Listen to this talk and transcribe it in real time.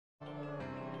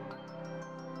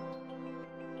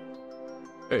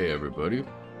Hey everybody,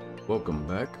 welcome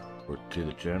back to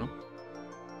the channel.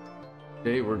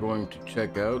 Today we're going to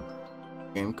check out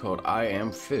a game called I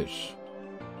Am Fish.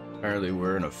 Apparently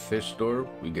we're in a fish store.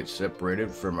 We get separated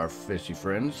from our fishy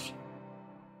friends.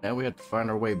 Now we have to find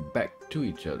our way back to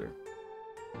each other.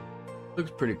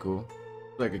 Looks pretty cool.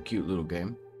 Like a cute little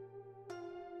game.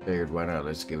 Figured why not,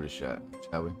 let's give it a shot,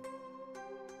 shall we?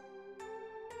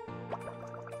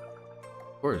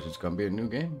 Of course, it's gonna be a new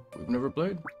game we've never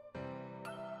played.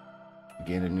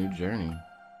 Begin a new journey.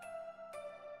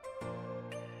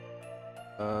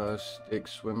 Stick,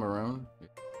 swim around.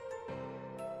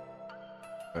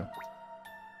 Okay.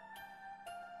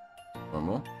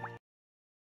 Normal.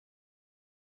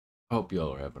 I hope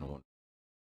y'all are having one.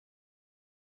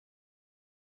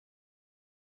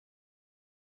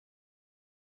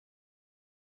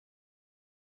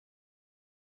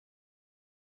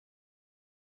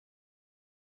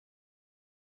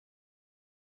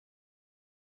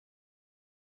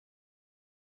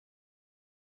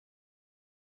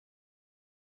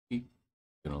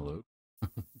 Gonna load.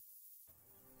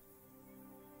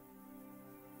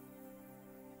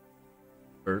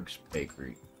 Berg's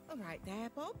Bakery. All right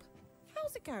there, Bob.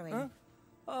 How's it going? Huh?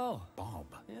 Oh, Bob.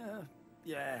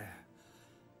 Yeah.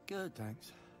 Good,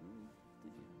 thanks.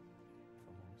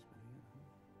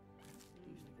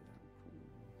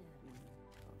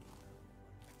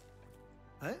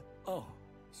 Hey? Oh,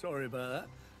 sorry about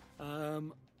that.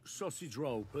 Sausage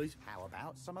roll, please. How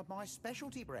about some of my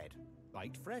specialty bread?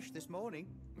 Baked fresh this morning.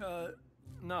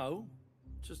 No.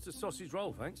 Just a sausage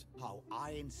roll, thanks. Oh,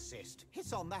 I insist.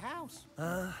 It's on the house.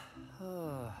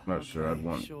 Not sure I'd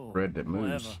want bread that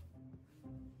moves. Whatever.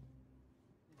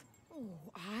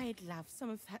 Oh, I'd love some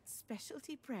of that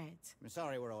specialty bread. I'm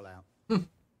sorry we're all out. Look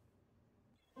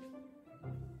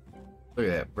at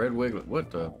that bread wiggling.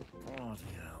 What the? Bloody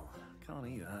hell. Can't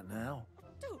eat that now.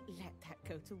 Don't let that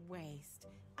go to waste.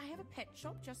 I have a pet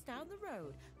shop just down the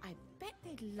road. I bet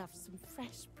they'd love some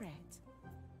fresh bread.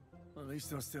 At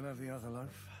least I still have the other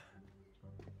loaf.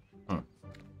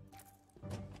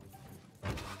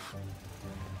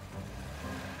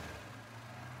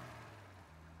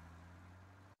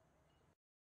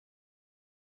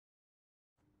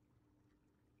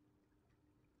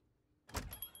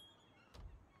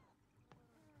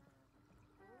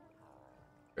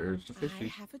 There's the I fishy.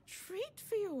 have a treat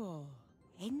for you all.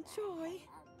 Enjoy.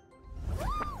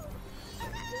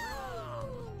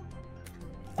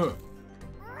 Huh.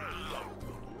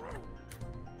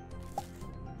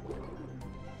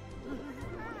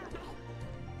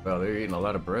 Well, they're eating a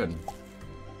lot of bread.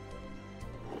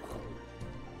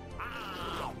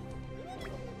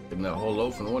 Getting that whole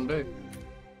loaf in one day.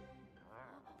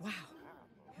 Wow,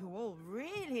 you all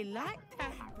really like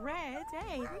that bread,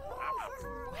 eh?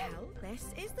 Well,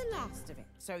 this is the last of it,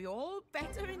 so you all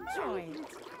better enjoy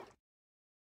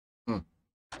it.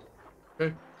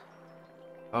 Okay.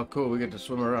 Oh, cool. We get to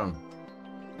swim around.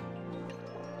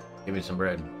 Give me some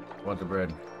bread. I want the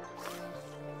bread.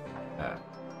 Ah.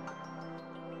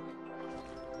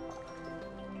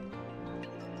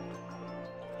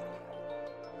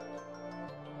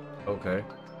 Okay.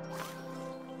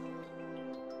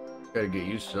 Gotta get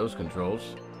used to those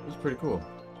controls. It's pretty cool.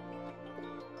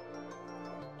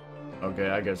 Okay,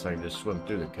 I guess I can just swim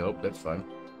through the kelp. That's fine.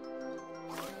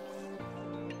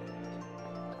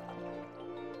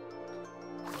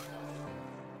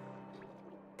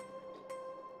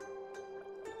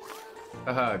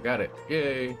 Haha, got it.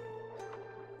 Yay.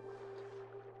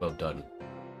 Well done.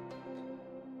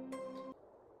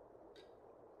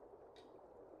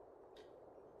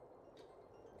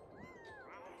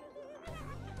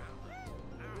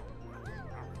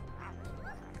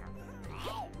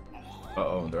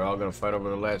 Uh-oh, they're all gonna fight over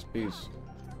the last piece.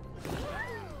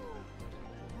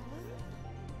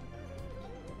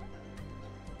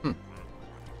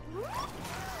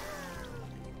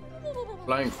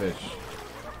 Flying fish.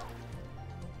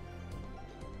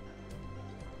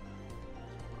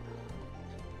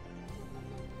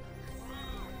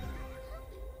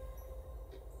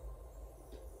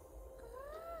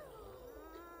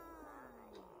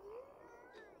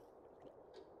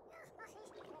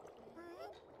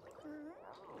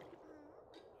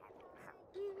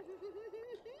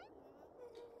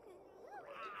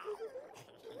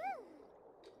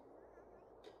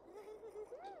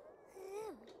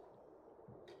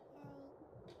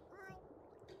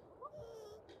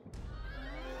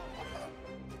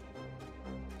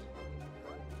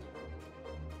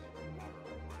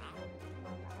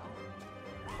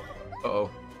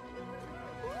 Uh-oh.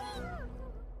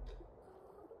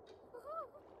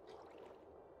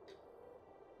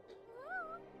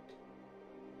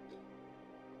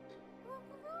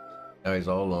 Now he's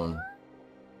all alone.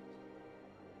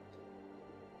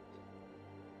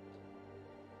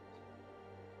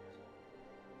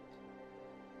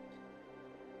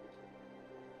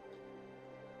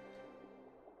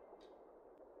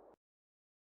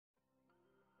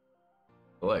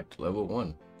 Select level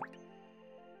 1.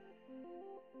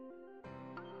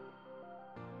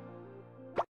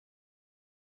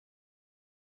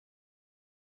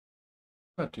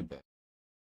 Not too bad.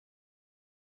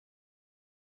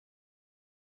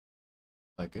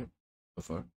 Like it so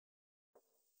far.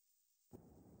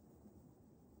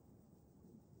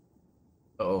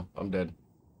 Uh-oh, I'm dead.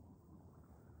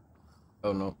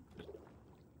 Oh no.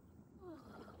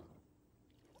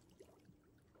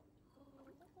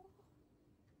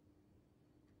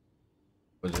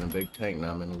 Was in a big tank,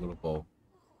 now I'm in a little bowl.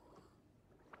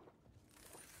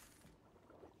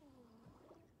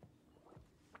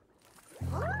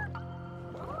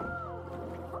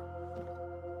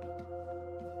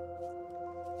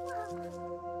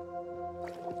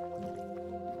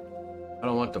 I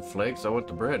don't want the flakes, I want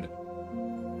the bread.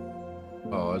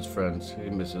 Oh, his friends. He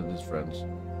misses his friends.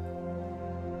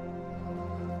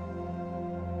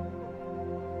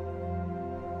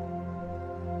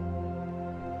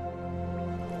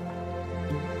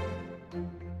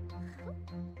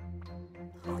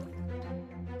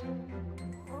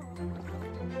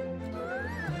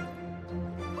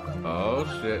 Oh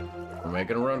shit. We're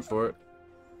making a run for it.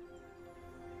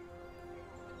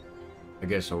 I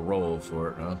guess a roll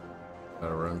for it, huh?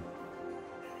 Gotta run.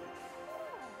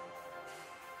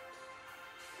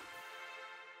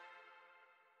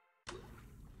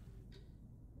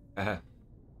 Aha.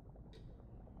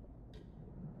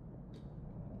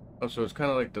 Oh, so it's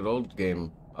kind of like that old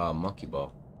game, Monkey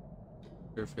Ball.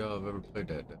 Not sure if y'all have ever played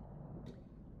that.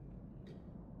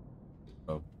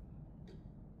 Oh.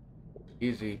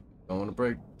 Easy. Don't want to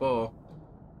break the ball.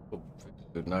 Oh,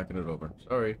 good, knocking it over.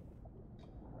 Sorry.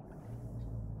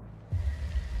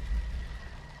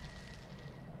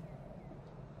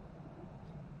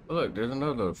 Oh, look, there's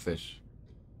another little fish.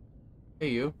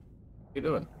 Hey, you. What you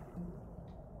doing?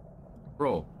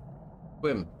 Roll.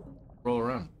 Swim. Roll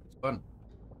around. It's fun.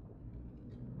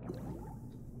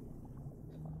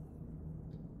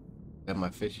 Got my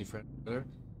fishy friend there.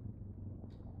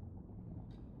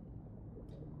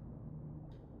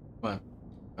 Come on.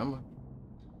 Come on.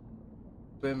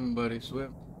 Swim, buddy,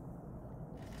 swim.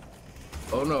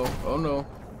 Oh no. Oh no.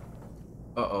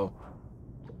 Uh-oh.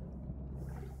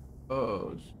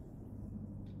 Oh.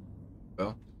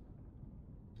 Well.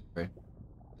 Okay.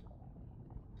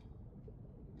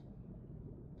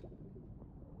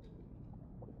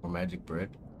 More magic bread.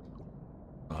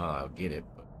 I'll get it,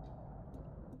 but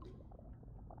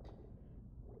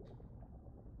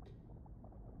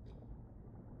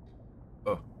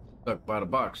oh, stuck by the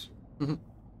box.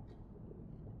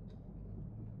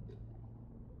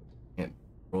 Can't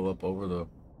roll up over the.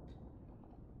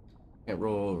 Can't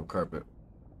roll over carpet.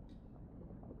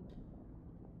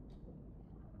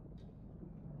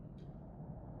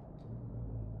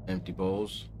 Empty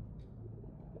bowls.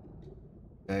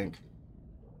 Tank.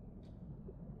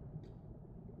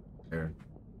 There.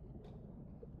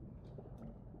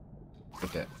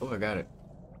 Get that. Oh, I got it.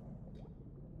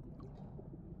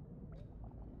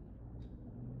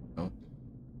 No.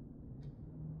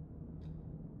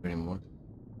 Anymore.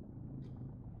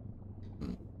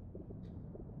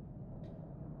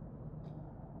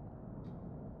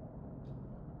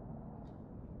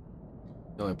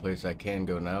 The only place I can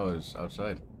go now is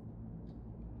outside.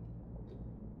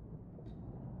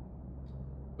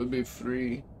 Would be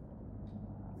free.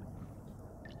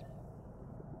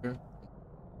 Here.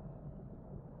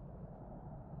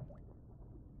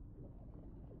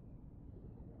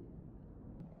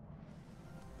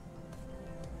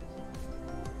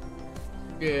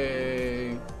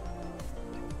 Yay!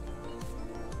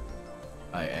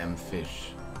 I am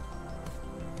fish.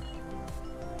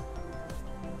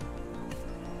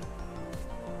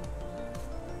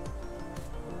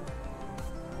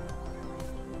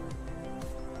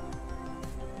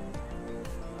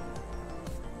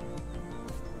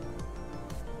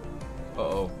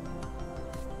 Uh-oh.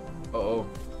 Uh-oh.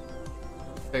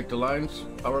 Take the lines,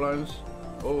 power lines.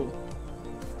 Oh.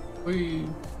 Whee.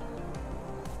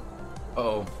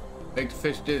 Uh-oh. Make the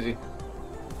fish dizzy.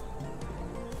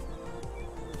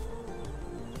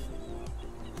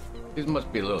 These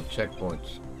must be little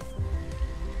checkpoints.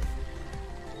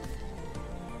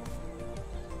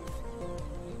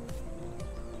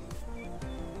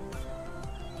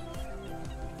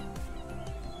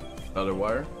 Another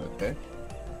wire? Okay.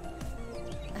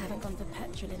 I haven't gone for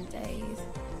petrol in days.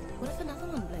 What if another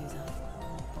one blows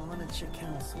up? Or Barnardshire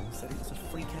Council said it was a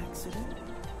freak accident.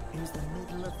 It was the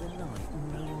middle of the night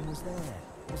and no one was there.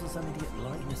 Wasn't some idiot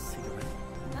lighting a cigarette?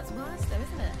 That's worse though,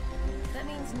 isn't it? That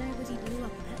means nobody blew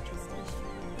up a petrol station.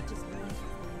 It just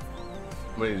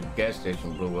Somebody's gas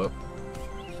station blew up.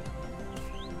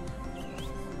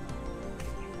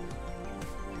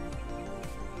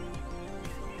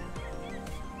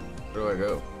 Where do I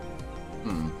go?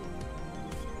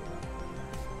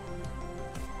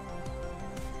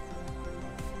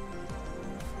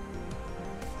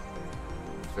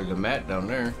 There's a mat down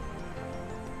there.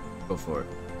 Go for it.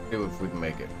 See if we can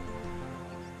make it.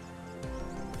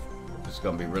 It's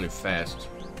gonna be really fast.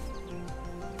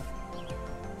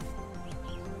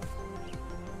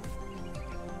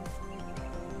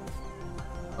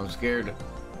 I'm scared.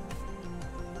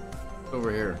 What's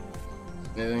over here?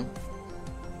 Anything?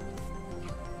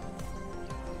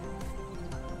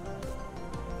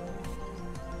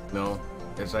 No.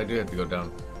 Guess I do have to go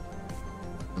down.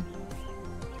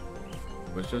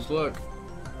 Let's just look.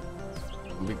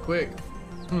 Be quick.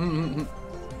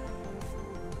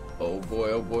 Oh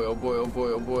boy, oh boy, oh boy, oh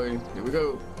boy, oh boy. Here we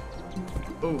go.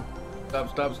 Oh, stop,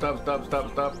 stop, stop, stop,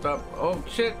 stop, stop, stop. Oh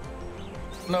shit.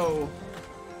 No.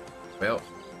 Well.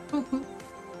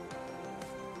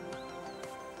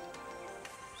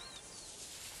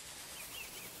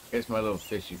 Guess my little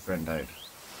fishy friend died.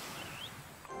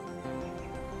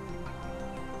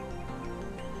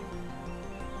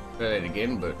 Try that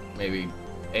again, but maybe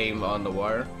aim on the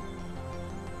wire.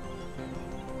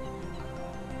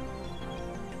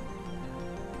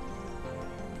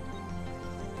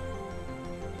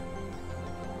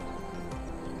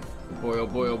 Boy, oh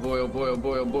boy, oh boy, oh boy, oh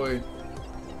boy, oh boy.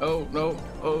 Oh, no.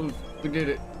 Oh, we did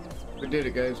it. We did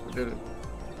it, guys. We did it.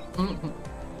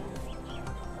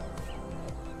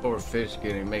 Poor fish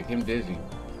getting, make him dizzy.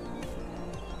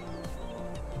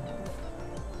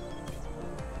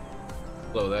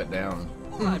 Slow that down.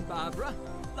 All right, Barbara.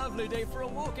 Lovely day for a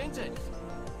walk, ain't it?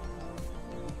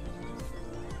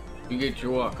 You get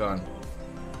your walk on.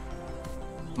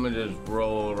 I'm gonna just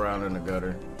roll around in the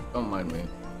gutter. Don't mind me.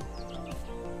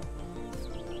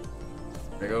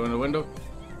 Can I go in the window?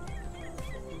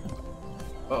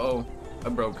 Uh-oh. I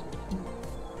broke.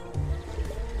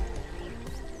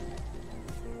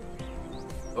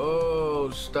 Oh,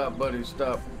 stop, buddy,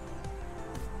 stop.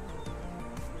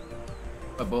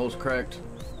 My bowl's cracked.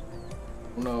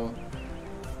 Oh, no.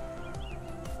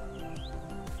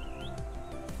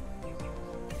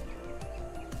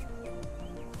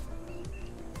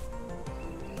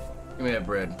 Give me that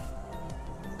bread.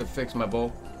 To fix my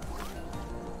bowl?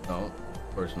 No,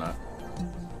 of course not.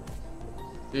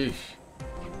 Eesh.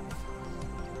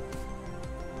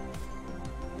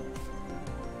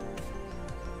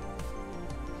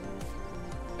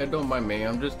 Hey, don't mind me.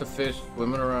 I'm just a fish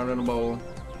swimming around in a bowl.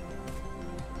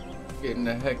 Getting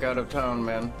the heck out of town,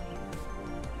 man.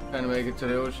 Trying to make it to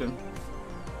the ocean.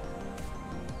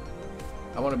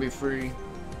 I want to be free.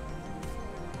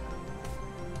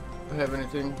 Do I have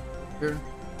anything here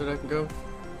that I can go?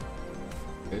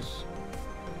 Yes.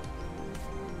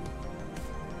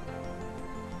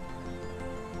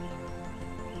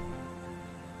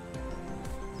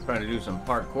 Trying to do some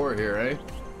parkour here, eh?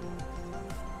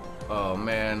 Oh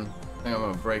man, I think I'm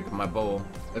gonna break my bowl.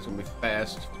 That's gonna be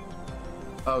fast.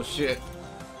 Oh shit.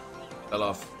 Fell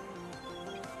off.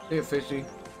 See ya, fishy.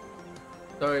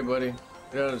 Sorry, buddy.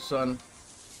 Get out of the sun.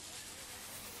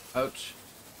 Ouch.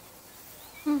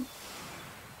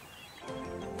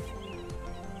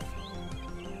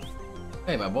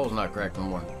 Hey, my bowl's not cracked no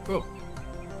more. Cool.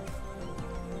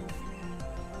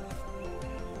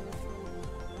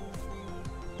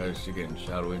 Better see getting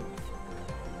shot away.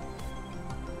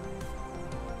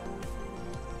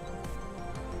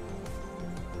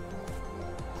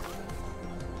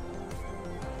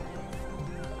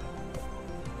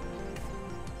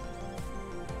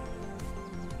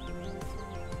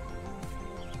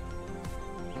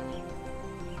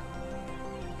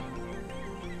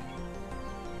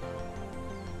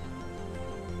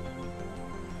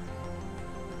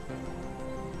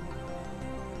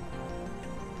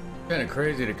 Kind of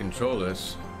crazy to control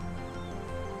this.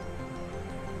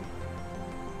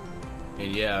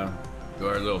 And yeah, you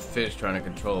are a little fish trying to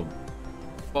control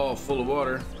a ball full of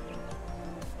water.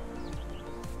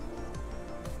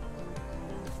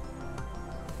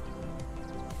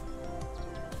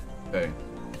 Okay,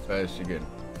 fast again.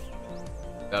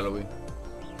 Shall we?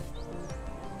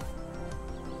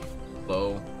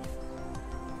 Slow.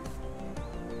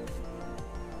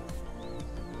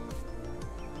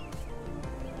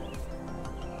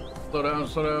 Slow down,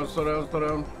 slow down, slow down, slow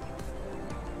down.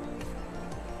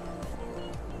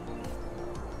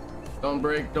 Don't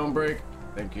break, don't break.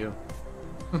 Thank you.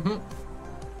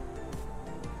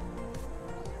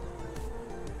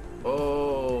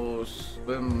 Oh,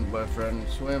 swim, my friend,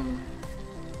 swim.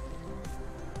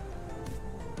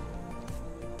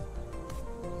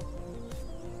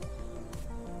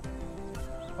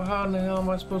 Well, how in the hell am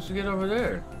I supposed to get over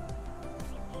there?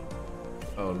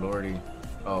 Oh, lordy.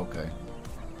 Oh, okay.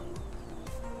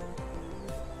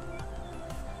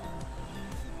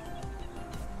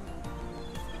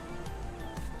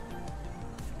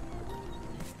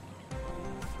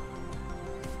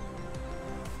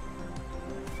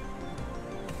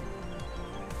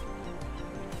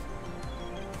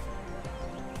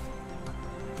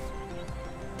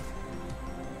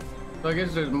 So I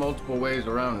guess there's multiple ways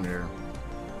around here.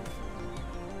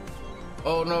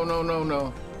 Oh, no, no, no,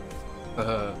 no.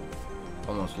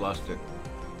 Almost lost it.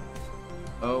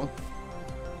 Oh.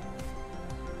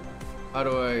 How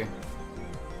do I...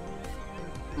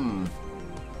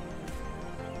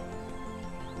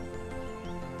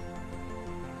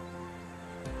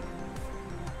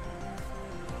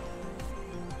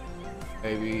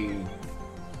 Maybe...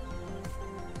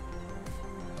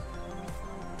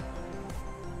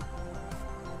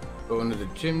 Go into the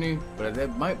chimney, but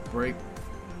that might break...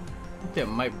 I think that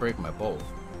might break my bowl.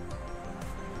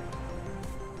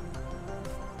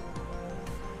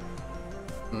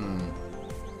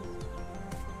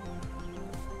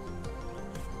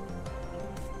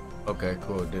 Okay,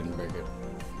 cool, it didn't break it.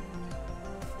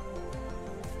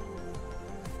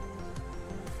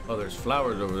 Oh, there's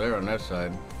flowers over there on that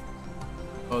side.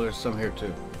 Oh, there's some here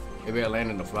too. Maybe I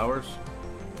land in the flowers?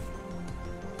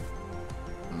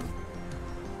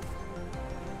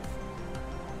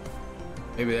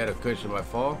 Maybe that'll cushion my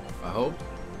fall, I hope.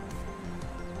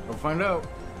 We'll find out.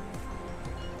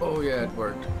 Oh yeah, it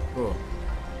worked. Cool.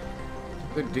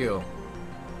 Good deal.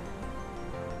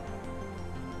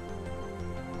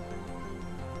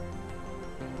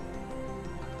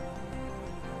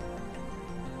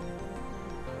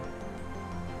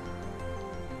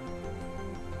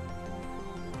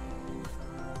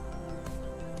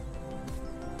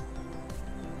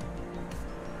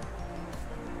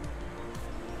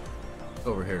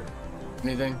 Over here.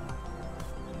 Anything?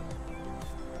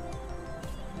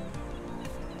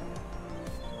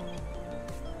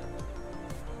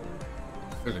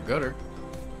 There's a gutter.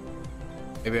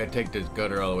 Maybe I take this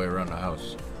gutter all the way around the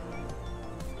house.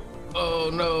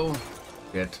 Oh no!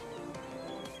 Shit.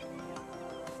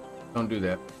 Don't do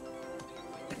that.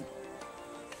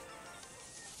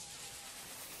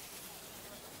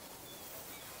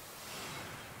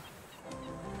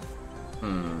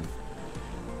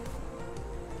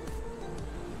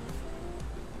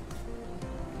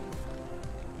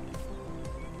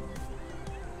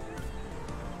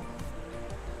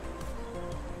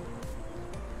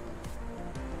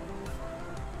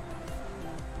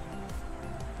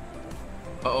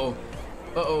 Uh-oh.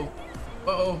 Uh-oh.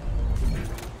 Uh-oh.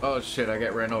 Oh shit, I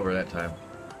got ran over that time.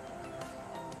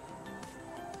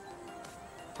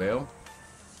 Well,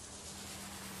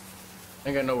 I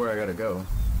think I know where I gotta go.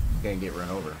 Can't get run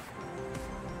over.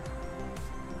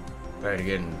 Try it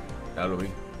again, shall we?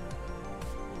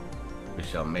 We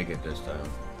shall make it this time.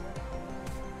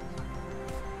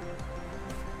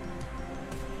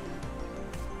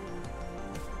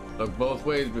 Look both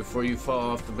ways before you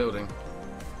fall off the building.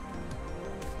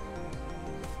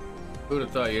 Who'd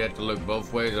have thought you'd have to look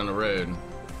both ways on the road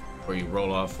before you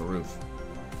roll off the roof?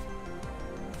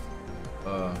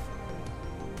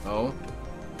 Oh.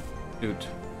 Shoot.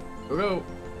 Go, go.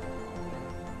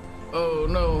 Oh,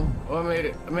 no. Oh, I made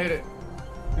it. I made it.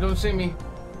 You don't see me.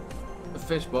 The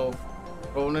fishbowl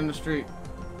rolling in the street.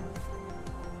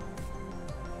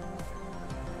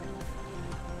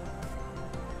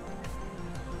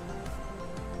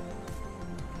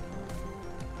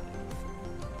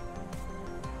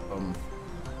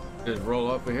 Just roll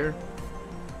off of here.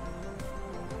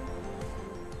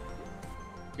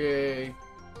 Yay.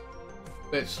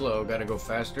 Bit slow, gotta go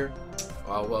faster.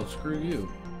 Oh, well, screw you.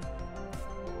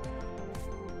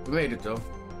 We made it though.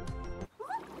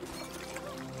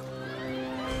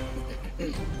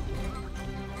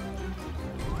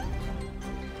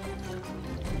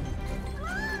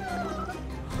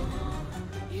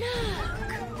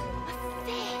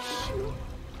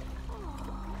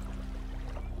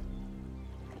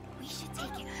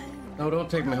 No,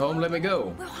 don't take me home. Let me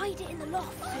go. We'll hide it in the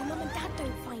loft so Mum and Dad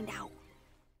don't find out.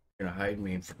 You're gonna hide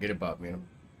me and forget about me.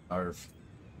 Arf.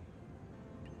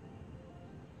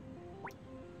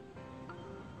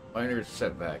 Minor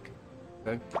setback.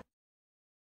 Okay.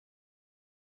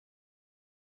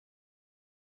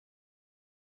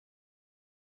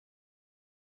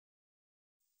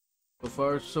 So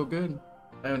far, so good.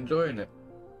 I'm enjoying it.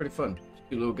 Pretty fun. It's a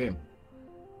cute little game.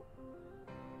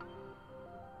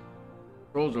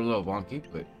 Rolls are a little wonky,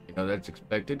 but you know that's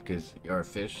expected because you are a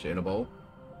fish in a bowl.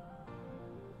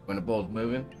 When the bowl's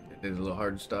moving, it is a little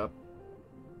hard to stop.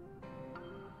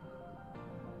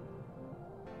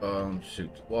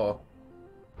 Shoot, wall.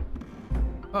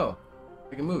 Oh,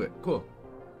 we can move it. Cool.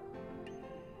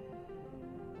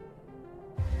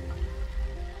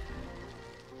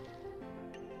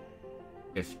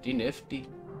 Nifty, nifty.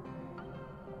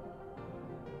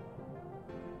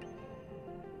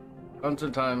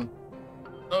 Constant time.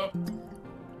 Oh.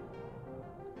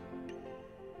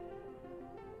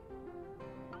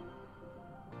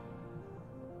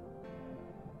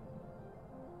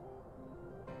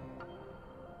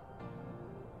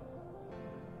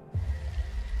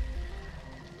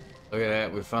 Look at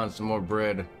that, we found some more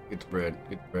bread. Get the bread,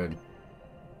 get the bread.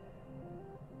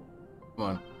 Come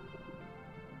on.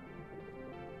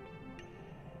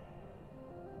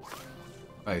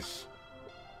 Nice.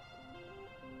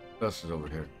 What else is over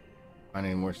here? Find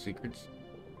any more secrets?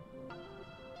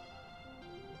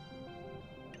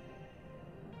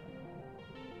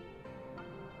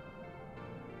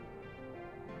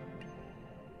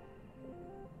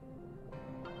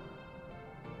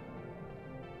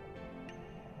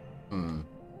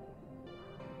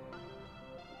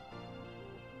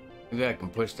 Maybe I can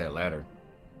push that ladder.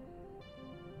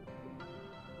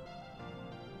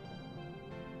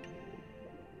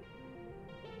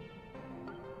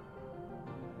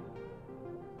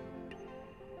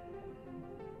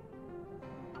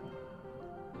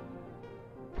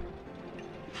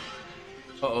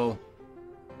 Uh-oh.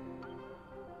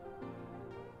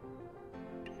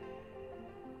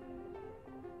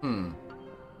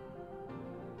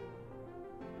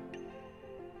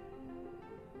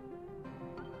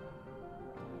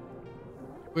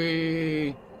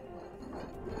 We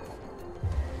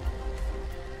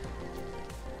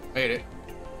made it.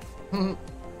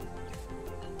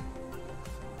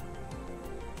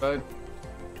 Right.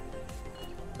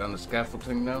 Down the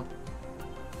scaffolding now.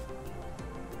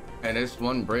 And it's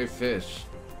one brave fish.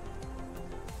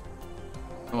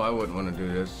 Oh, I wouldn't want to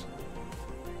do this.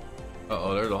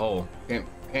 Uh-oh, there's a hole. Can't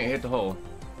hit the hole.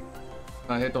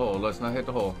 Not hit the hole. Let's not hit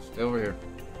the hole. Stay over here.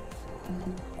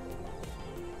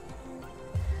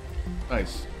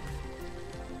 Nice.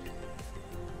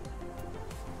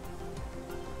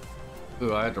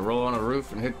 Ooh, I had to roll on a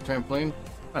roof and hit the trampoline.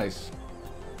 Nice.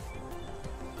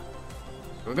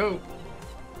 Here we go.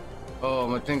 Oh,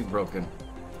 my thing's broken.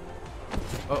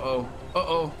 Uh-oh.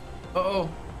 Uh-oh. Uh-oh.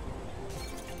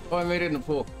 Oh, I made it in the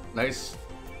pool. Nice.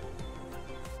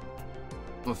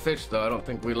 I'm a fish, though. I don't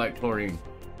think we like chlorine.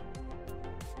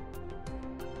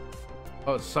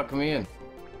 Oh, it's sucking me in.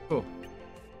 Cool.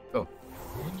 Go.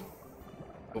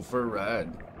 Go for a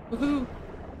ride. Woohoo!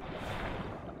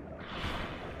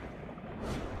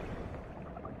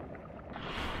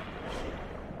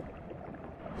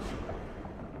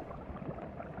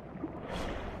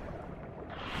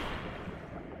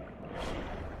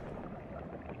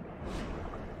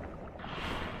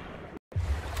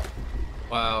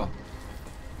 Wow.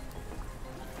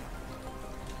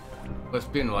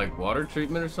 Must be in like water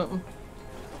treatment or something.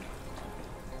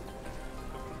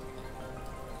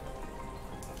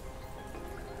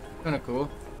 Kinda cool.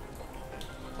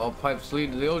 All pipes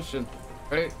lead to the ocean,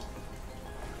 right?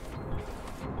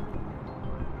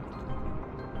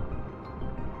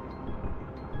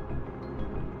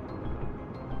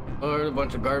 Oh, there's a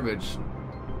bunch of garbage.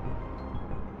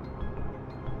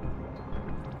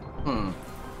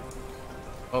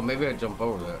 Oh, maybe I jump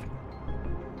over that.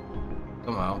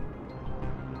 Somehow.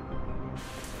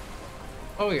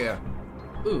 Oh yeah.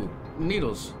 Ooh,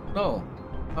 needles. No.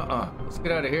 Let's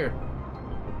get out of here.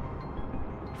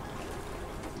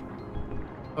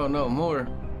 Oh no, more.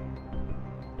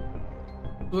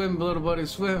 Swim, little buddy,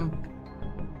 swim.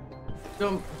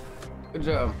 Jump. Good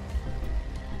job.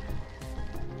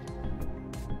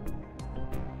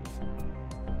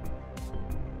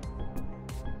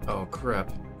 Oh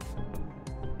crap.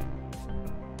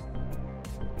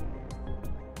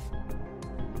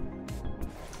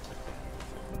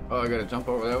 Oh, I gotta jump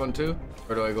over that one too?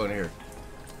 Or do I go in here?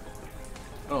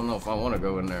 I don't know if I want to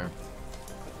go in there.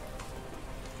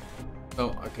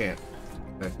 No, I can't.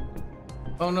 Okay.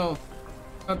 Oh no!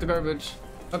 Not the garbage!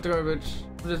 Not the garbage!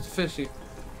 I'm just fishy.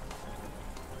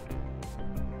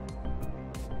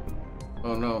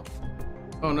 Oh no.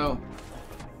 Oh no.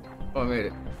 Oh, I made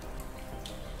it.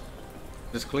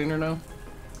 This cleaner now?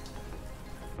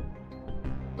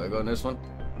 Do I go in this one?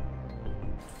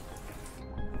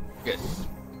 Yes.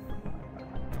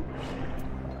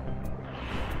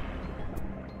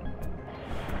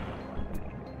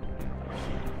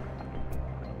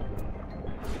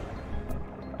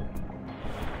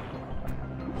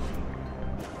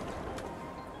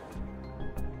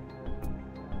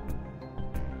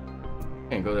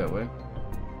 can't go that way.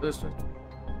 This way.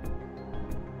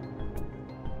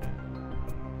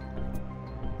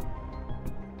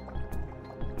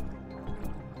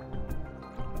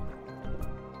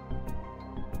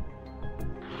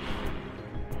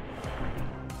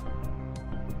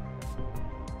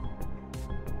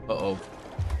 Uh-oh.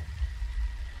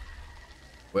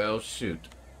 Well, shoot.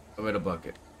 I'm in a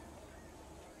bucket.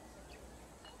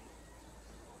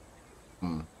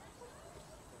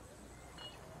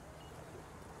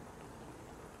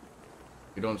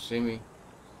 You don't see me.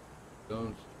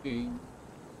 Don't see.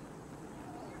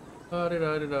 Da da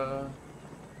da da da.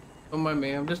 Don't mind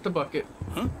me. I'm just a bucket.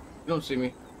 Huh? You don't see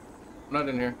me. I'm not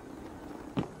in here.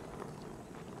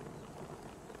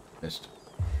 Missed.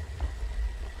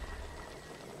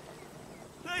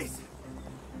 Please,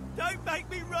 don't make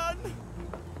me run.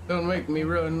 Don't make me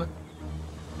run.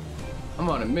 I'm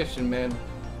on a mission, man.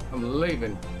 I'm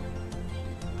leaving.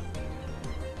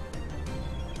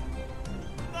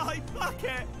 My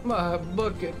bucket. My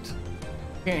bucket.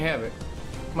 Can't have it.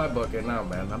 My bucket now,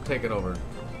 man. I'm taking over.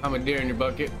 I'm a deer in your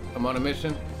bucket. I'm on a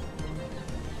mission.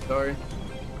 Sorry.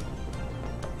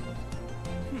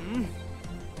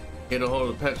 Get a hold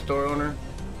of the pet store owner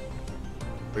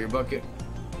for your bucket.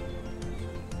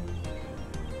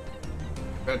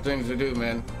 Got things to do,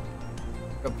 man.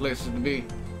 Got places to be.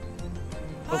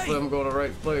 Hopefully I'm going to the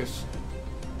right place.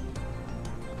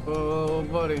 Oh,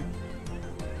 buddy.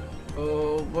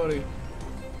 Oh, buddy.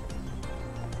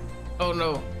 Oh,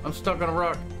 no. I'm stuck on a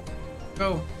rock.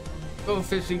 Go. Go,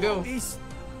 fishy, go.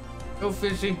 Go,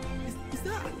 fishy. Is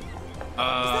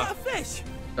that a fish?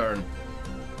 Darn.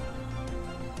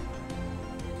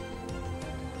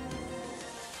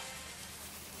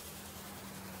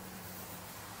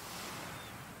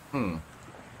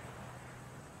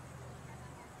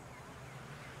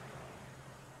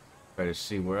 Try to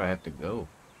see where I have to go.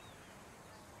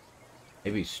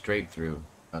 Maybe straight through,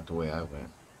 not the way I went.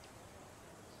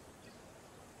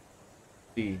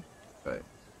 See, right.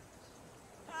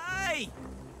 Hey!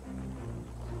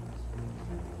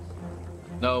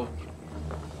 No.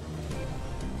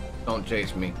 Don't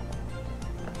chase me.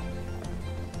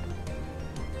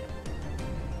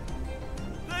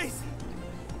 Please,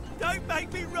 don't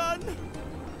make me run.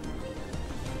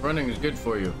 Running is good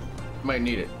for you. You might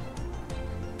need it.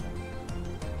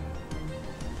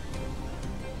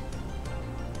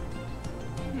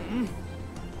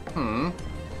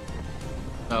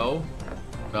 No.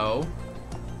 No.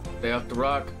 Stay off the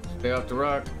rock. Stay off the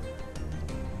rock.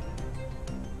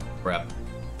 Crap.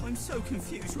 I'm so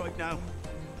confused right now.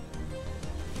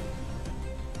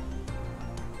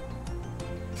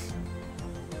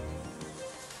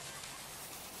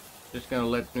 Just gonna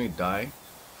let me die?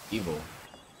 Evil.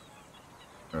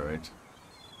 Alright.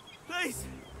 Please,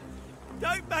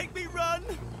 don't make me run.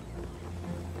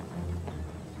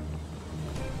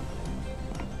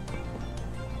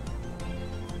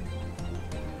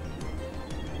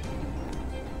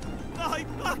 My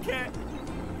bucket.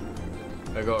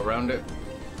 I go around it.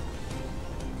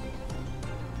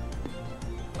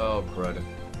 Oh, crud.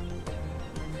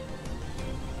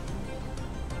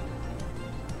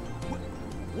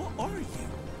 What are you?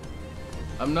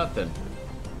 I'm nothing.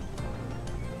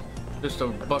 Just a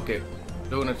bucket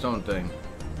doing its own thing.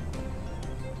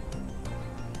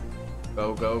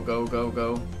 Go, go, go, go,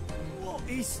 go. What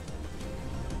is...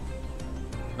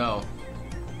 No.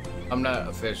 I'm not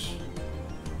a fish.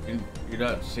 You're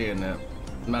not seeing that.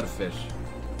 I'm not a fish.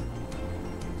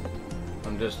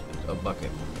 I'm just a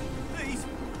bucket. Please,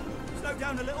 slow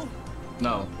down a little.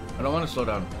 No, I don't want to slow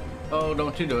down. Oh,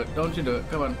 don't you do it. Don't you do it.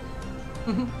 Come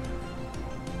on.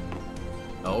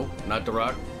 No, not the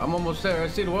rock. I'm almost there. I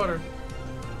see the water.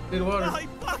 See the water. My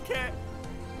bucket.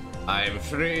 I'm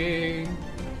free.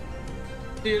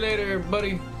 See you later,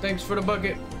 buddy. Thanks for the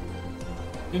bucket.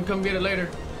 You can come get it later.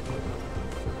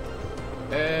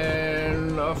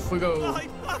 And off we go. My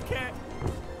bucket.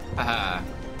 Haha.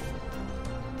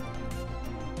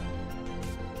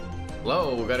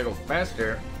 Whoa, we gotta go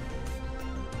faster.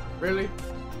 Really?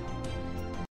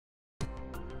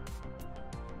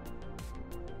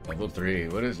 Level 3.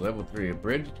 What is level 3? A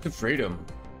bridge to freedom.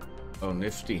 Oh,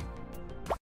 nifty.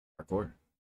 Parkour.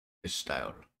 This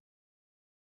style.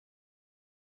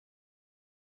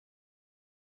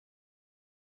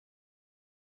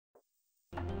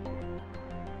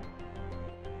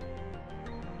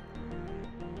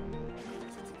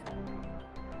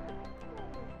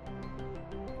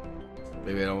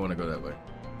 Maybe I don't want to go that way.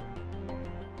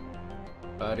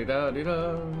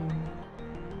 Ba-di-da-di-da.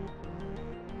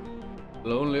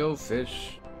 Lonely old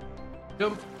fish.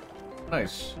 Jump.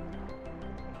 Nice.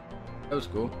 That was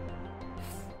cool.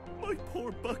 My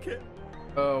poor bucket.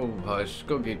 Oh, hush.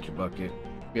 Go get your bucket.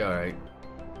 Be alright.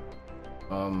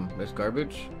 That's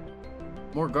garbage?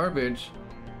 More garbage?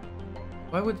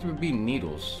 Why would there be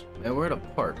needles? And we're at a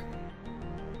park.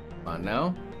 Come on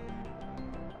now.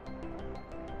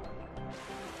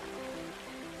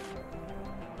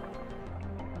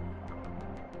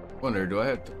 Wonder, do I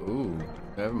have to... Ooh,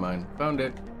 never mind. Found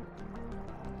it.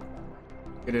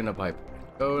 Get in the pipe.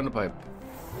 Go in the pipe.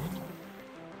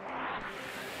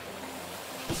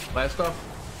 Blast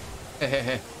off.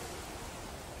 Hehehe.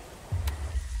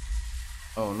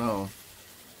 Oh no.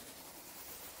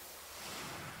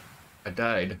 I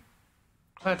died.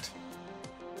 What?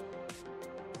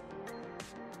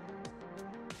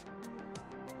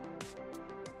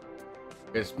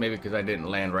 Guess maybe because I didn't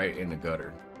land right in the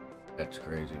gutter. That's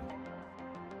crazy.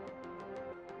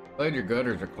 Glad your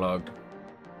gutters are clogged.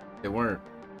 They weren't.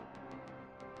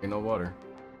 Ain't no water.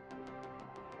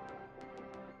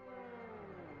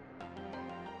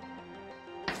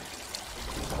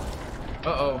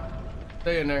 Uh-oh.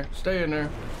 Stay in there. Stay in there.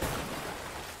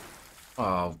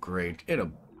 Oh, great. In a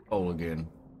bowl again.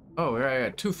 Oh, here I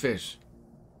got 2 fish.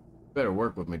 Better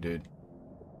work with me, dude.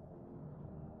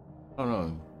 Oh,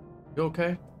 no. You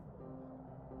okay?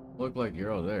 Look like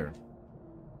you're all there.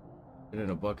 Been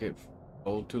in a bucket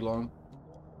old too long?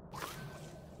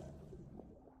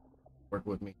 Work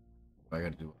with me. I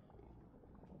gotta do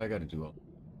it. I gotta do it.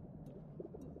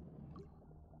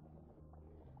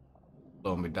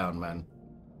 Slow me down, man.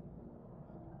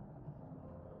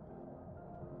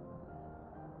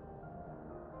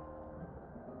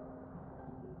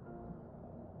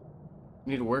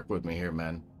 You need to work with me here,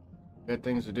 man. Got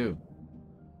things to do.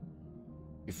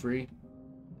 You free?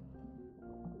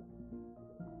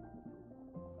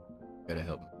 Gotta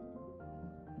help me.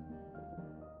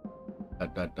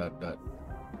 Dot.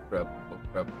 Crap, oh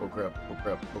crap, oh crap, oh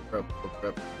crap, oh crap, oh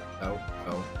crap. Ow,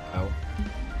 ow, ow.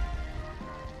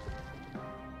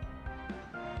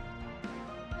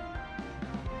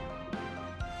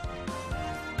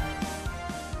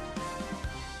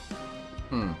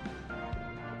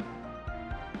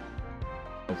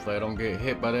 Hopefully I don't get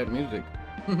hit by that music.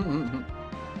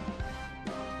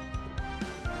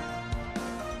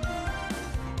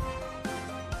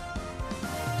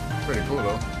 Pretty cool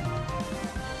though.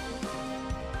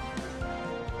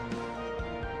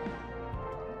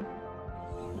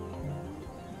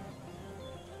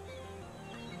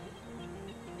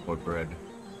 More bread.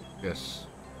 Yes,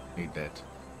 need that.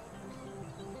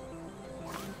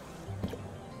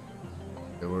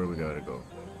 Okay, where do we gotta go?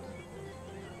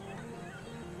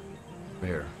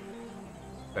 Here.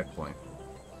 Checkpoint.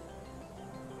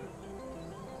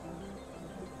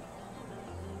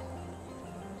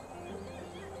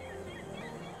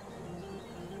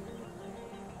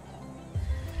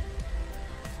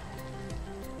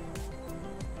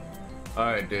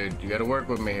 Alright, dude, you gotta work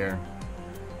with me here.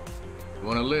 If you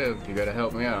wanna live, you gotta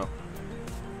help me out.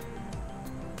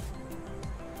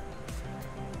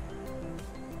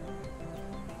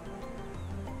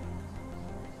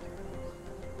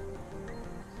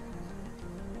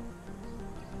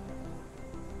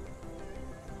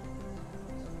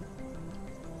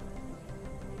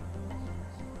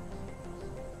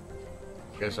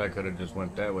 Guess I could have just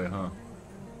went that way, huh?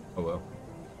 Oh well.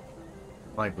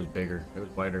 Plank was bigger. It was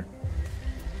wider.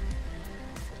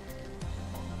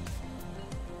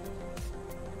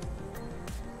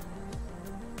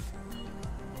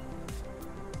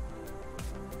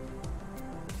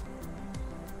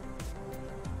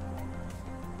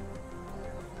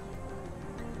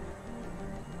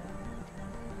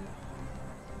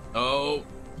 Oh,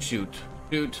 shoot.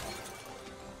 Shoot.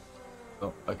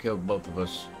 Oh, I killed both of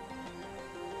us.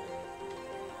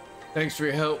 Thanks for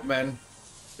your help, man.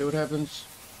 See what happens?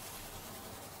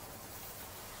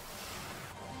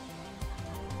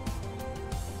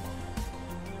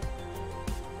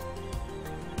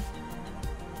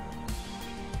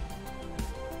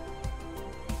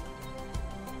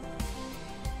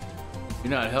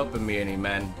 You're not helping me any,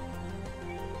 man.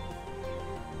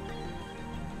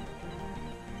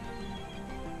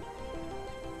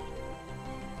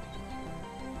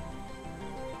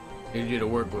 Need you to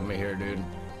work with me here, dude.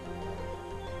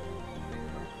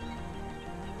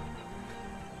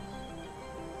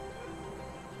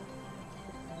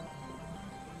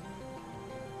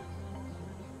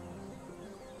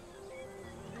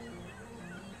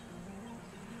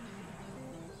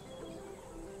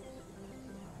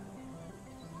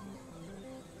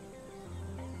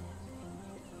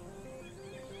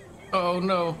 Oh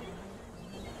no.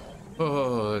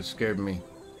 Oh, that scared me.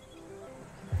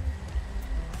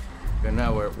 And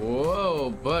now we're... Whoa,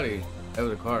 buddy. That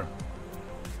was a car.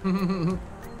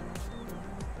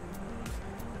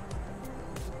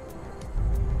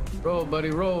 Roll, buddy,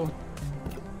 roll.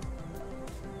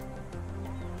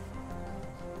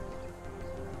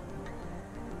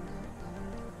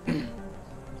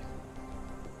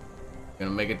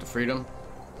 Gonna make it to freedom?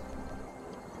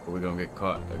 Or we gonna get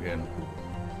caught again?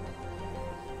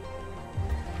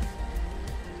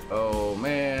 Oh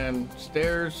man,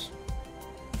 stairs.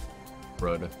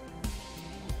 Brother.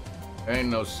 There ain't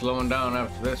no slowing down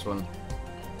after this one.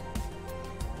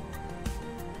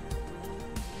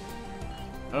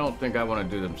 I don't think I want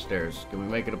to do them stairs. Can we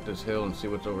make it up this hill and see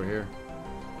what's over here?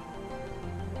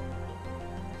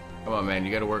 Come on, man.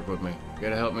 You gotta work with me. You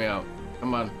gotta help me out.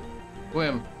 Come on.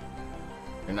 Swim.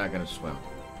 You're not gonna swim.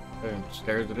 Okay,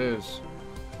 stairs it is.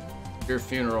 Your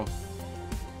funeral.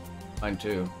 Mine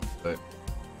too, but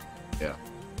yeah.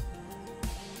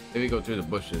 Maybe go through the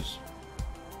bushes.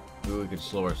 Maybe we can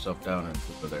slow ourselves down and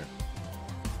go there.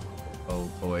 Oh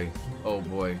boy. Oh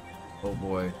boy. Oh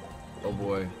boy. Oh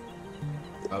boy.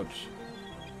 Ouch.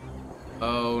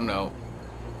 Oh no.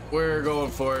 We're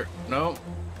going for it. Nope.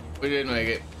 We didn't make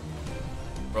it.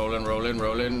 Rolling, rolling,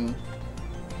 rolling.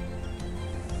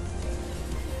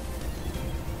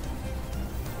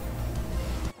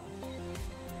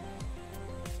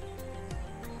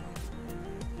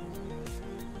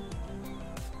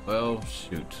 Well,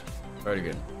 shoot. Try it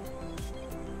again.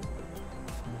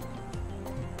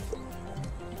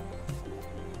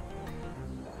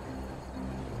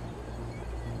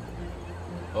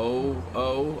 Oh,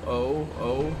 oh, oh,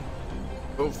 oh.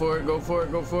 Go for it, go for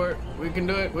it, go for it. We can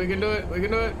do it, we can do it, we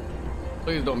can do it.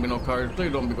 Please don't be no cars,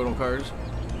 please don't be no cars.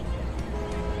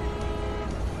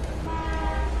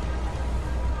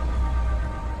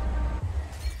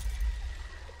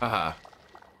 Haha.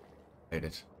 Made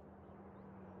it.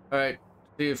 Alright,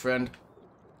 see you, friend.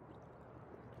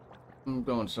 I'm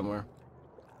going somewhere.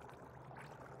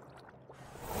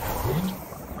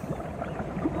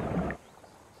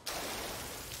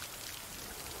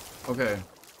 Okay,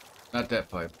 not that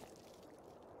pipe.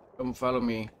 Come follow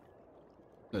me.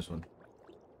 This one.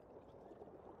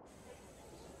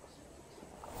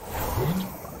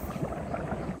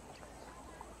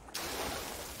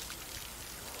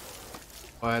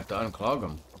 Oh, I have to unclog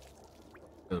them.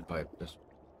 The pipe. This.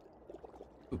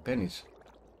 2 pennies.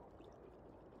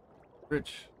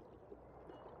 Rich.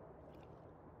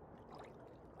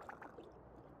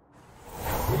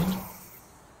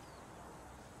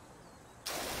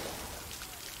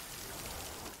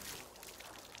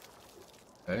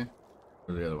 Okay.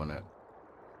 Where's the other one at?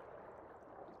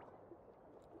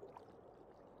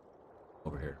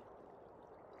 Over here.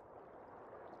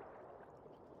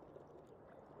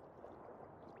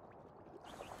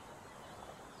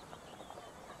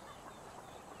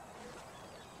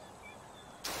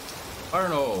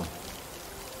 Arno.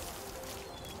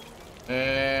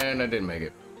 And I didn't make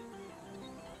it.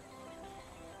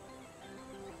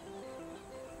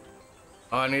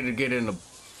 Oh, I need to get in the...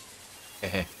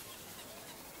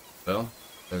 Well,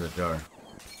 there's a jar.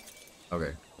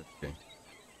 Okay, let's see.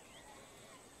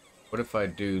 What if I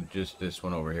do just this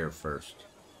one over here first?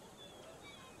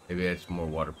 Maybe that's more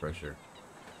water pressure.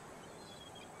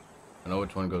 I know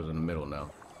which one goes in the middle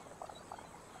now.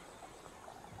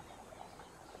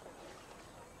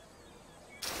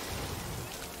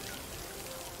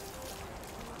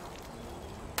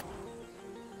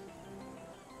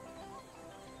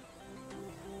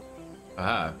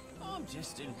 Aha. I'm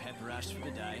just in Barnardshire for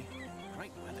the day.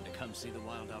 Great weather to come see the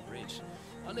Wild Up Bridge.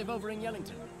 I live over in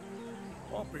Yellington.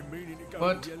 I've been meaning to go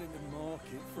What? to Yellington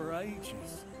Market for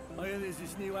ages. I hear there's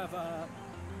this new Avo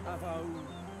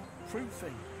fruit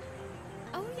thing.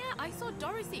 Oh yeah, I saw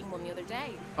Doris eating one the other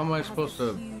day. How am I It has supposed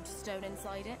this to... huge stone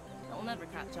inside it. It'll never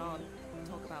catch on.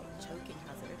 Talk about choking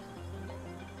hazard.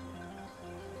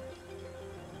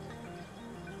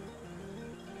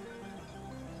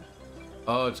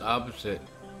 Oh, it's opposite.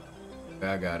 Okay,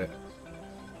 I got it.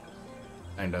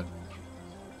 Kinda.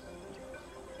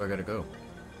 Where I gotta go?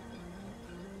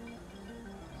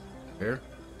 Here?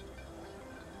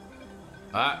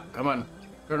 Ah, come on.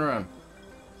 Turn around.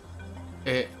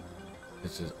 Eh.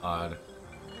 This is odd.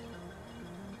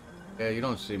 Yeah, you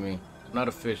don't see me. I'm not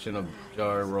a fish in a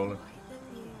jar rolling.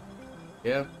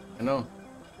 Yeah, I know.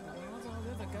 Barnardshire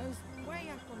River goes way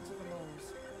up onto the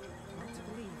moors. Hard to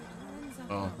believe it runs up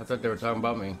Oh, I onto thought they were talking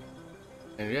about me.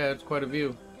 And yeah, it's quite a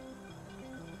view.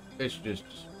 Fish just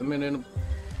swimming in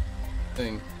a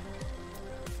thing.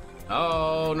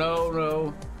 Oh, no,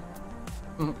 no.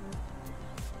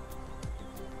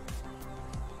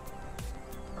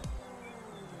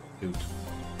 Shoot.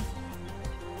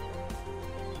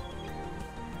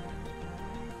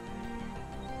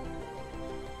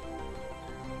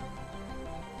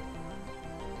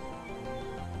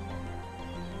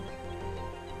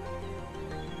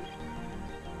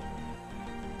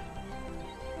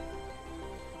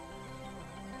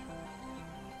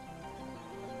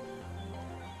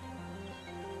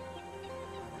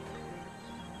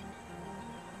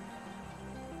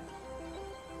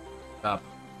 Stop.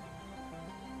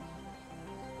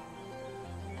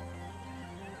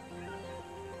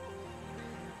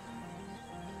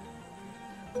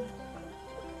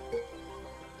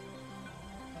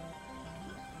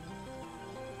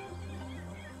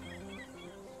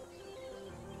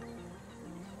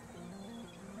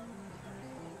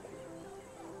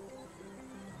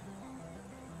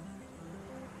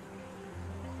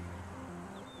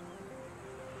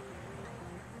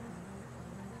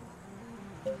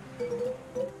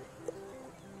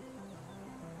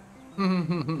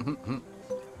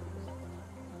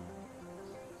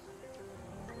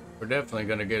 We're definitely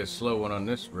gonna get a slow one on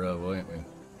this level, ain't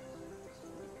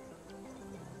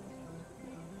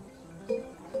we?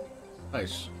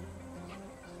 Nice.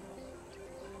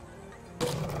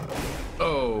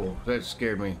 Oh, that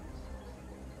scared me.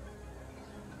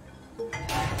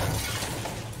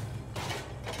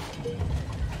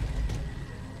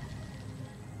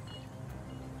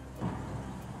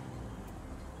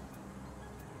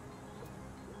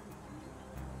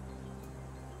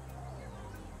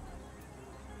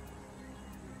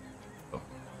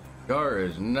 Jar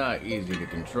is not easy to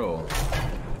control.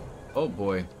 Oh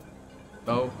boy.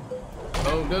 Oh.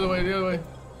 Oh, the other way, the other way.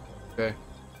 Okay.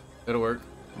 That'll work.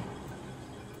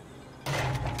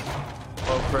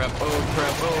 Oh crap, oh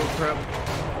crap, oh crap.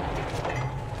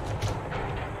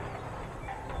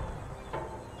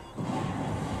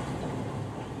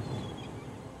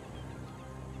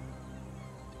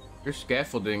 Your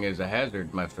scaffolding is a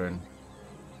hazard, my friend.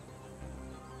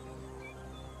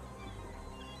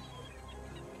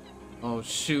 Oh,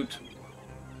 shoot.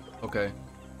 Okay.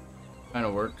 Kind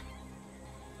of worked.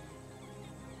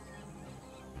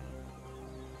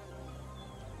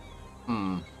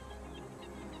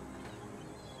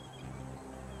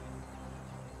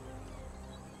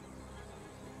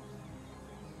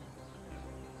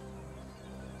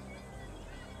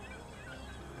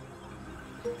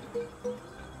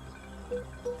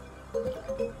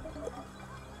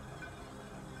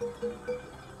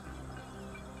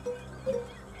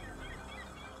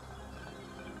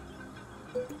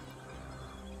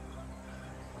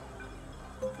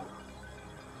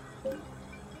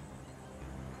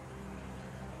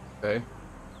 Okay.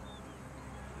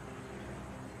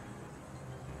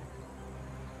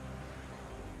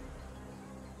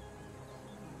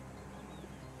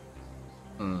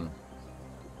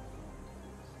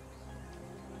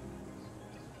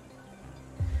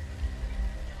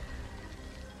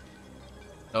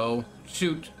 Oh,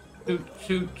 shoot. Shoot,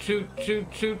 shoot, shoot, shoot,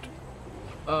 shoot.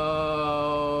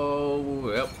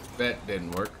 Oh, yep, that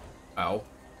didn't work. Ow.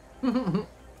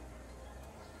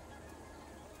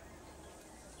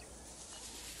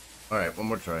 Alright, one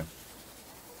more try.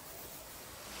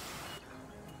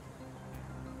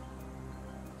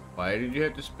 Why did you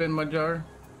have to spin my jar?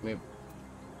 I mean,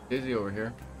 dizzy over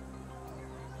here.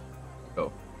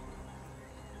 Go.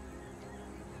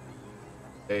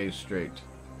 Stay straight.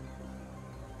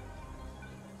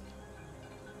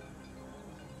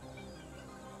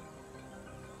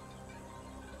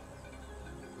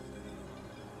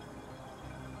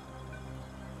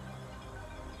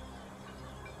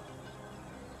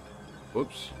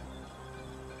 Whoops.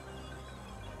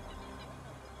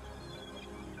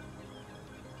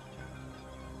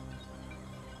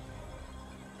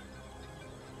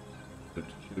 Shoot,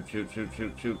 shoot, shoot,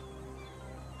 shoot, shoot.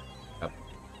 Up.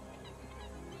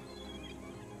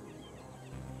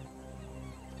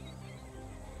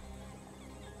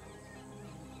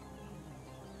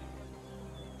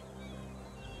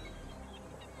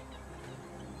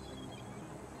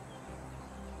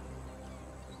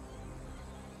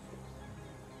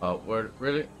 Oh, where,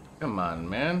 really? Come on,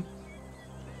 man.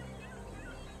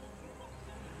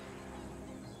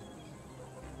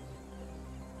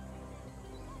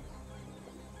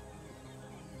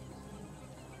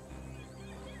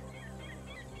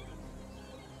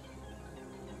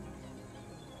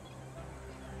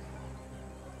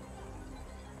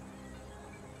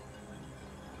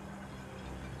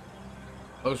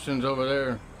 Ocean's over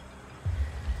there.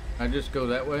 I just go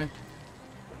that way?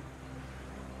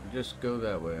 Just go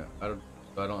that way. I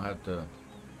don't have to. I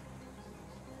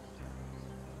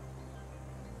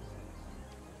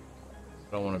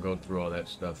don't want to go through all that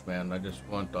stuff, man. I just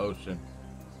want the ocean.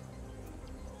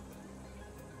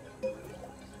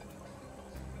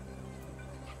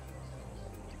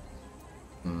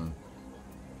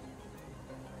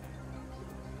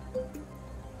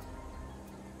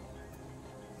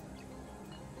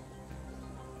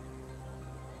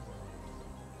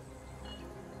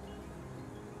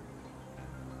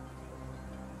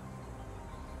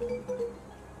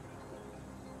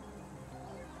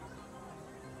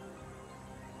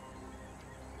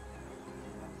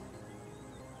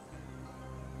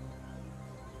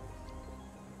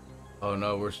 Oh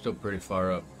no, we're still pretty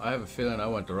far up. I have a feeling I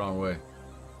went the wrong way.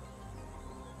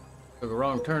 Took a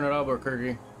wrong turn at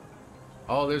Albuquerque.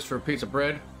 All this for a piece of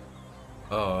bread?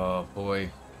 Oh boy.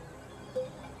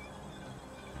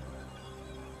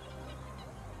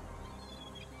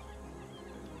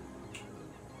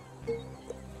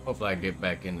 Hopefully I get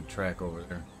back in the track over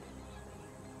there.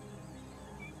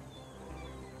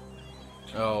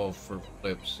 Oh, for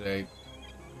flip's sake.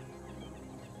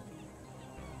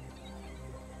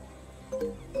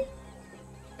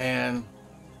 And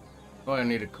oh, I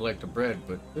need to collect the bread,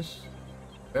 but this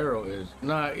barrel is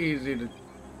not easy to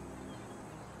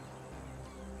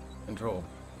control.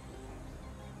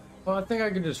 Well, I think I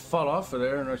could just fall off of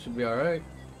there and I should be alright.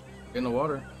 In the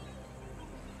water.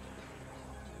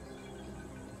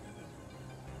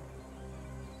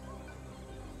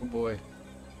 Oh boy.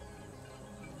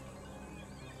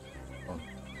 Oh,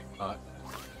 hot.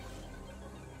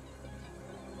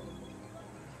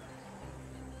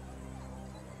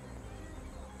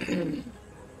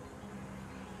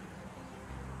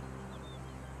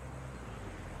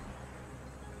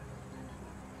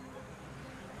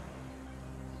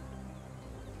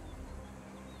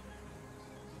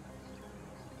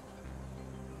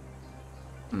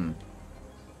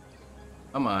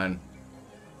 Come on.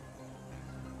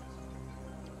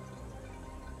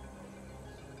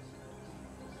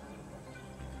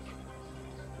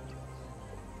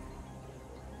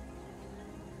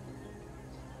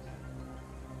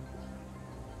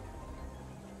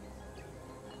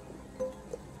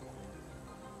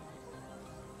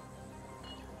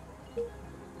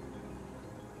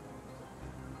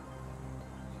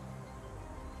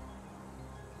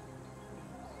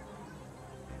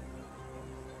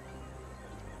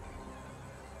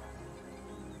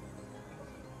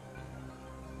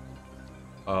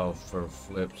 Oh, for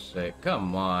flip's sake.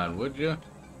 Come on, would you?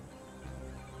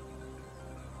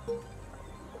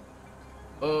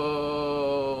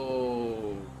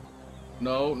 Oh.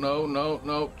 No, no, no,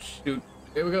 no. Shoot.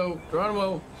 Here we go.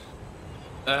 Geronimo.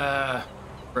 Ah,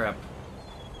 crap.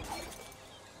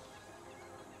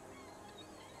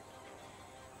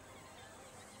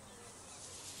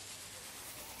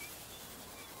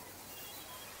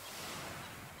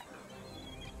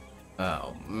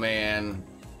 Oh, man.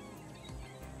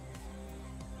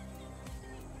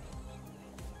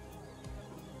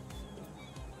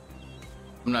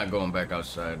 I'm not going back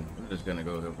outside. I'm just gonna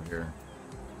go over here.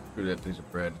 Screw that piece of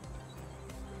bread.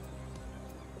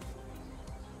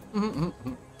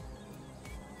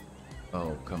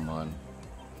 Oh, come on.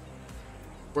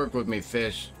 Work with me,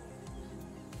 fish.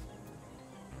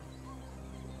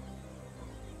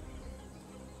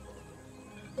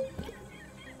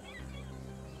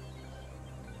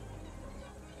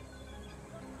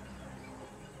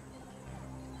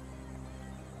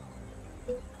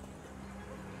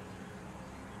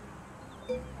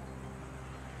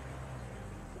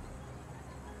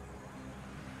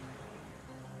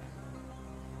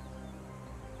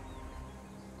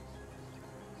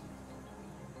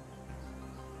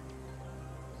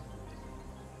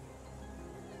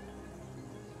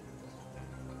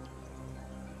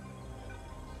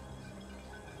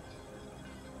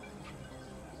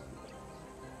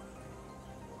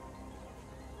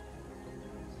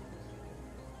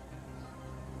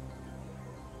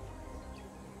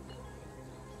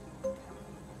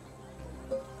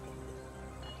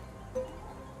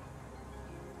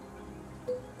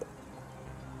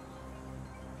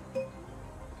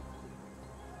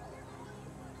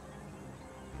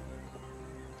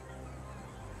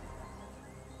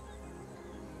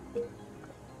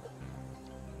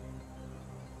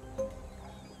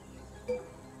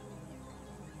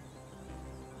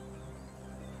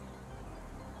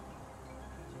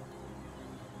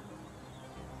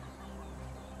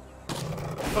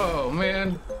 Oh,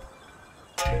 man.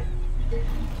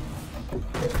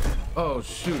 Oh,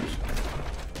 shoot.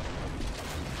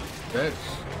 That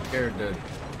scared the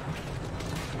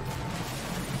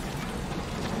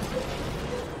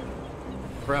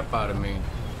crap out of me.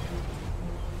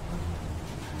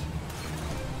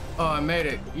 Oh, I made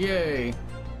it. Yay.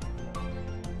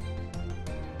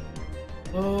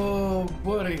 Oh,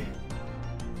 buddy.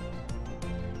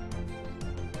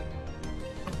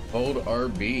 Hold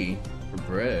RB for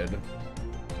bread.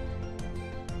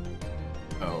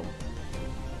 Oh.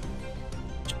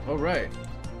 All right.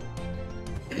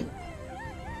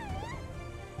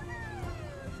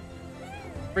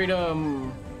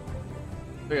 Freedom.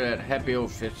 Look at that happy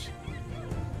old fish.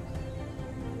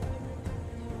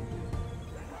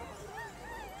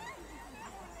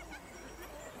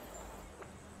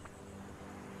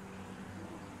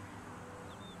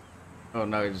 Oh,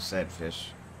 now he's a sad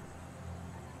fish.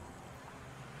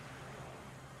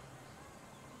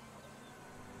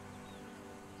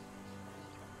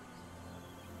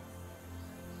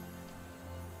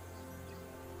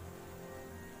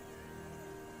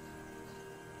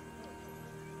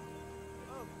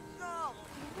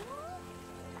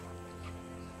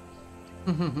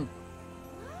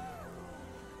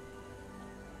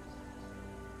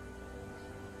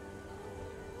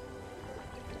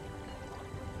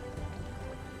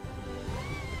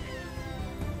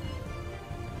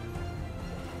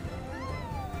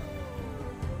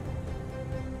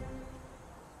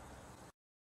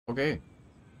 Okay.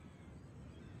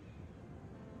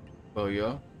 Well,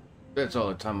 y'all, that's all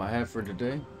the time I have for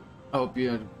today. I hope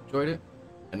you enjoyed it.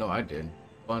 I know I did.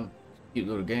 Fun, cute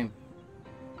little game.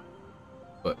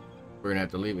 But we're gonna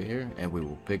have to leave it here, and we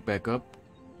will pick back up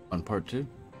on part 2.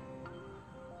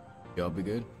 Y'all be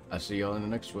good. I'll see y'all in the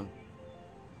next one.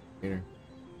 Later.